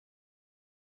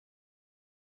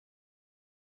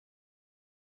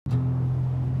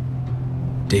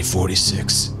Day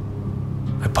 46.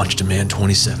 I punched a man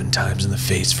 27 times in the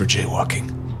face for jaywalking.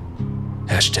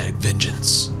 Hashtag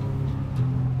vengeance.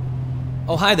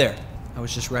 Oh, hi there. I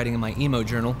was just writing in my emo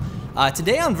journal.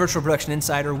 Today on Virtual Production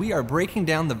Insider, we are breaking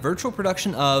down the virtual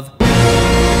production of...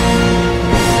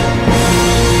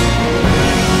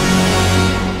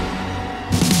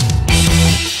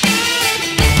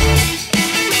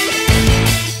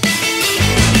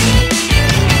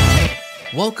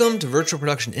 Welcome to Virtual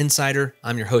Production Insider.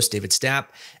 I'm your host, David Stapp.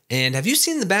 And have you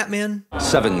seen the Batman?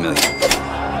 7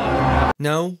 million.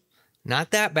 No,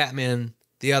 not that Batman.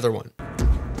 The other one.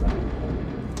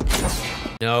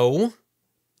 No,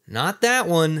 not that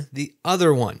one. The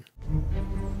other one.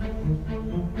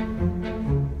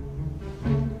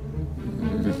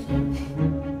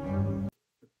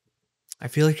 I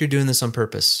feel like you're doing this on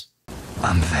purpose.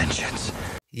 I'm vengeance.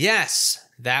 Yes,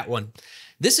 that one.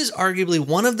 This is arguably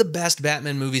one of the best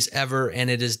Batman movies ever, and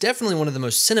it is definitely one of the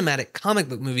most cinematic comic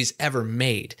book movies ever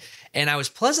made. And I was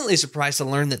pleasantly surprised to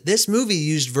learn that this movie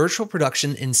used virtual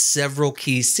production in several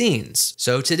key scenes.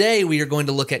 So today we are going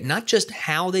to look at not just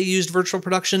how they used virtual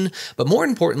production, but more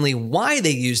importantly, why they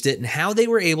used it and how they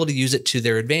were able to use it to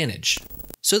their advantage.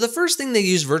 So the first thing they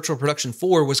used virtual production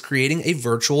for was creating a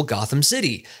virtual Gotham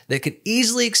City that could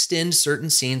easily extend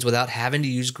certain scenes without having to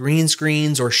use green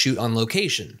screens or shoot on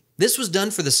location. This was done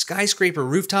for the skyscraper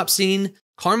rooftop scene,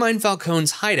 Carmine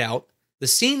Falcone's hideout, the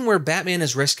scene where Batman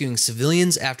is rescuing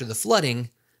civilians after the flooding,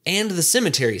 and the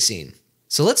cemetery scene.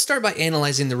 So let's start by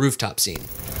analyzing the rooftop scene.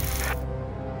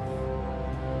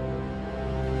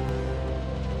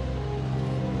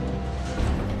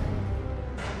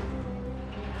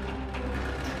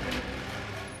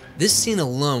 This scene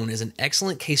alone is an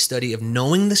excellent case study of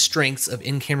knowing the strengths of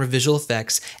in-camera visual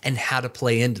effects and how to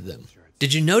play into them.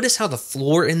 Did you notice how the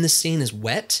floor in this scene is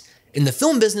wet? In the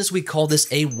film business, we call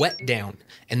this a wet down,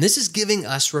 and this is giving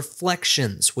us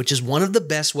reflections, which is one of the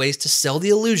best ways to sell the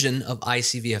illusion of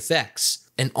icy VFX.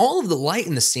 And all of the light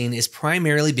in the scene is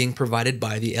primarily being provided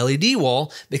by the LED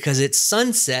wall because it's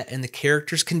sunset and the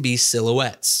characters can be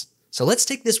silhouettes. So let's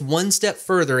take this one step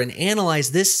further and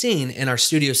analyze this scene in our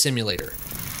studio simulator.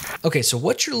 Okay, so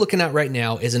what you're looking at right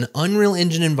now is an Unreal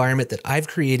Engine environment that I've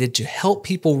created to help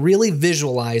people really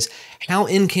visualize how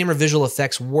in-camera visual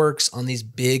effects works on these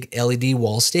big LED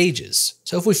wall stages.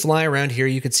 So if we fly around here,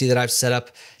 you can see that I've set up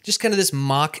just kind of this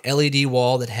mock LED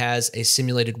wall that has a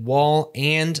simulated wall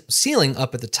and ceiling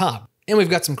up at the top. And we've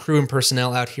got some crew and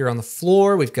personnel out here on the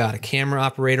floor. We've got a camera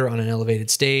operator on an elevated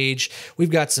stage. We've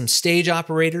got some stage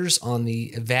operators on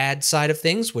the VAD side of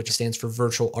things, which stands for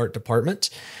Virtual Art Department.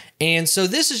 And so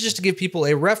this is just to give people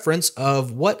a reference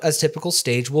of what a typical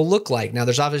stage will look like. Now,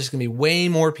 there's obviously going to be way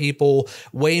more people,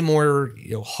 way more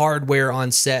hardware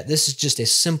on set. This is just a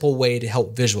simple way to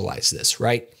help visualize this,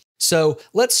 right? So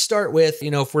let's start with,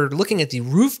 if we're looking at the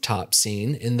rooftop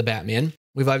scene in the Batman,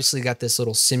 we've obviously got this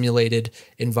little simulated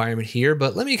environment here,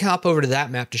 but let me hop over to that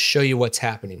map to show you what's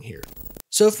happening here.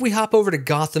 So if we hop over to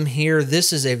Gotham here,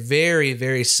 this is a very,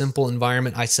 very simple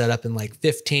environment I set up in like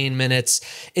 15 minutes.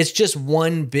 It's just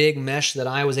one big mesh that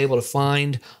I was able to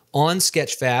find on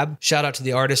Sketchfab. Shout out to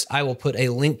the artist. I will put a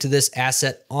link to this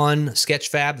asset on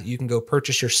Sketchfab that you can go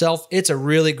purchase yourself. It's a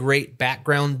really great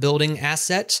background building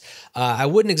asset. I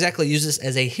wouldn't exactly use this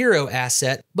as a hero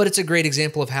asset, but it's a great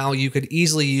example of how you could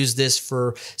easily use this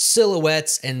for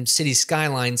silhouettes and city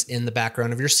skylines in the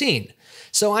background of your scene.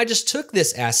 So I just took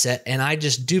this asset and I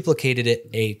just duplicated it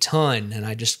a ton, and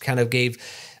I just kind of gave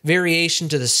variation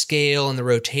to the scale and the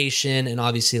rotation and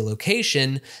obviously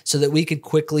location so that we could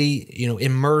quickly,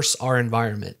 immerse our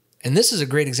environment. And this is a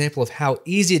great example of how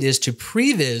easy it is to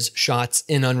previs shots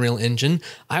in Unreal Engine.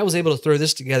 I was able to throw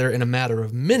this together in a matter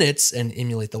of minutes and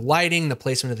emulate the lighting, the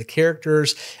placement of the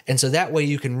characters. And so that way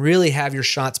you can really have your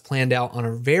shots planned out on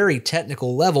a very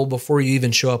technical level before you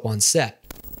even show up on set.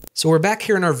 So we're back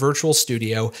here in our virtual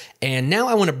studio, and now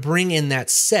I want to bring in that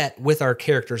set with our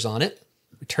characters on it.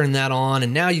 We turn that on,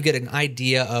 and now you get an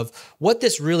idea of what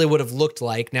this really would have looked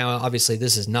like. Now, obviously,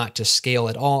 this is not to scale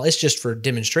at all. It's just for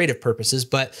demonstrative purposes,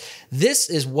 but this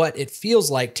is what it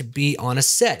feels like to be on a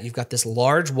set. You've got this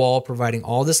large wall providing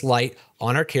all this light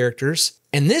on our characters.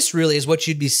 And this really is what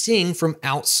you'd be seeing from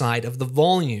outside of the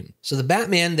volume. So the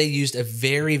Batman, they used a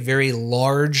very, very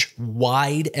large,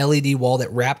 wide LED wall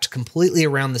that wrapped completely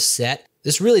around the set.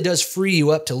 This really does free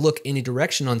you up to look any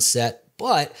direction on set,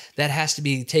 But that has to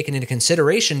be taken into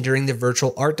consideration during the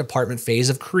virtual art department phase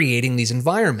of creating these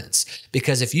environments.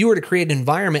 Because if you were to create an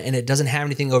environment and it doesn't have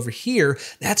anything over here,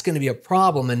 that's going to be a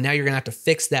problem. And now you're going to have to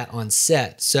fix that on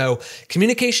set. So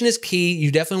communication is key.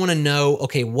 You definitely want to know,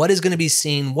 okay, what is going to be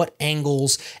seen, what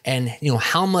angles, and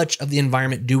how much of the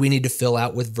environment do we need to fill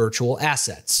out with virtual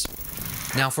assets.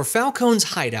 Now for Falcone's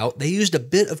hideout, they used a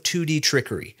bit of 2D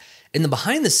trickery. In the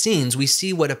behind the scenes, we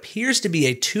see what appears to be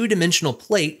a two-dimensional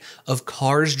plate of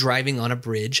cars driving on a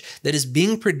bridge that is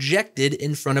being projected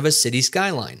in front of a city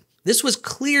skyline. This was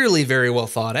clearly very well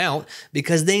thought out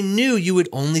because they knew you would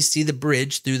only see the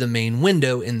bridge through the main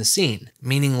window in the scene,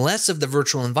 meaning less of the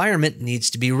virtual environment needs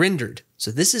to be rendered.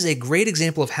 So this is a great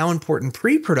example of how important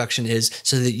pre-production is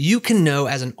so that you can know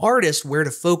as an artist where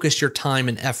to focus your time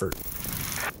and effort.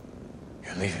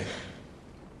 You're leaving.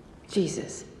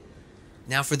 Jesus.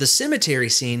 Now for the cemetery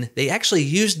scene, they actually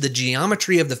used the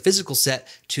geometry of the physical set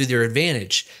to their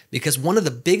advantage, because one of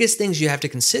the biggest things you have to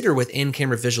consider with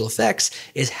in-camera visual effects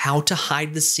is how to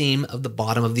hide the seam of the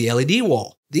bottom of the LED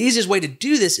wall. The easiest way to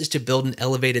do this is to build an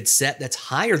elevated set that's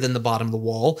higher than the bottom of the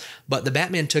wall, but the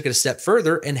Batman took it a step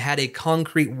further and had a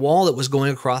concrete wall that was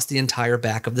going across the entire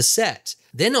back of the set.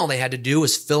 Then all they had to do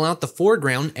was fill out the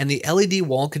foreground and the LED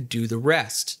wall could do the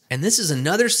rest. And this is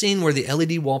another scene where the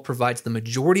LED wall provides the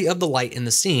majority of the light in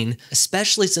the scene,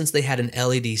 especially since they had an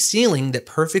LED ceiling that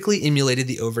perfectly emulated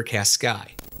the overcast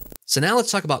sky. So now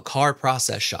let's talk about car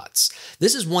process shots.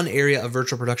 This is one area of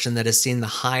virtual production that has seen the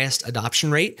highest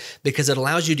adoption rate because it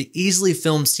allows you to easily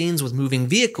film scenes with moving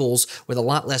vehicles with a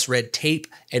lot less red tape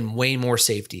and way more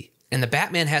safety. And the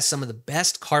Batman has some of the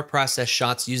best car process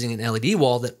shots using an LED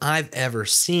wall that I've ever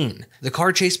seen. The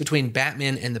car chase between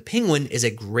Batman and the Penguin is a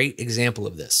great example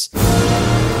of this.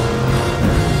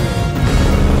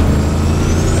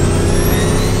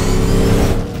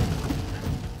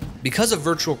 Because of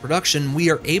virtual production,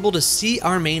 we are able to see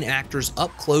our main actors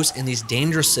up close in these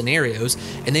dangerous scenarios,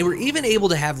 and they were even able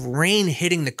to have rain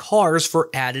hitting the cars for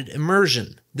added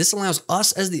immersion. This allows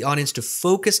us as the audience to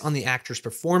focus on the actor's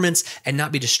performance and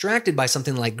not be distracted by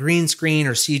something like green screen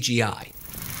or CGI.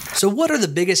 So what are the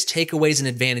biggest takeaways and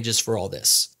advantages for all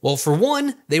this? Well, for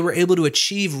one, they were able to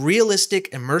achieve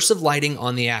realistic, immersive lighting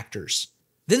on the actors.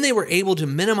 Then they were able to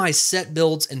minimize set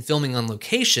builds and filming on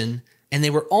location, and they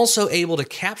were also able to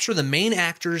capture the main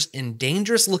actors in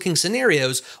dangerous looking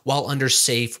scenarios while under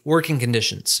safe working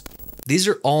conditions. These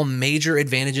are all major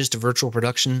advantages to virtual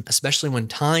production, especially when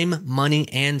time, money,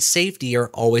 and safety are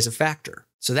always a factor.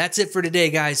 So that's it for today,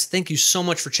 guys. Thank you so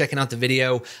much for checking out the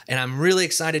video, and I'm really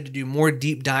excited to do more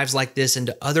deep dives like this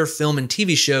into other film and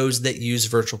TV shows that use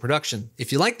virtual production.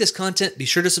 If you like this content, be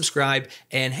sure to subscribe,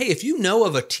 and hey, if you know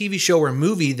of a TV show or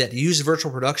movie that used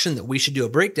virtual production that we should do a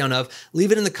breakdown of,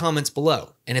 leave it in the comments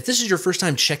below. And if this is your first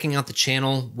time checking out the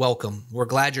channel, welcome. We're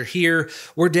glad you're here.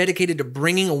 We're dedicated to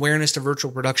bringing awareness to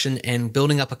virtual production and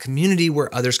building up a community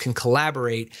where others can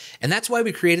collaborate, and that's why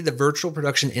we created the Virtual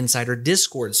Production Insider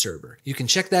Discord server. You can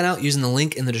check that out using the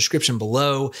link in the description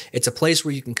below. It's a place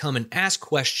where you can come and ask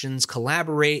questions,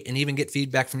 collaborate, and even get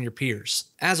feedback from your peers.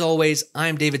 As always,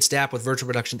 I'm David Stapp with Virtual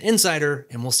Production Insider,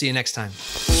 and we'll see you next time.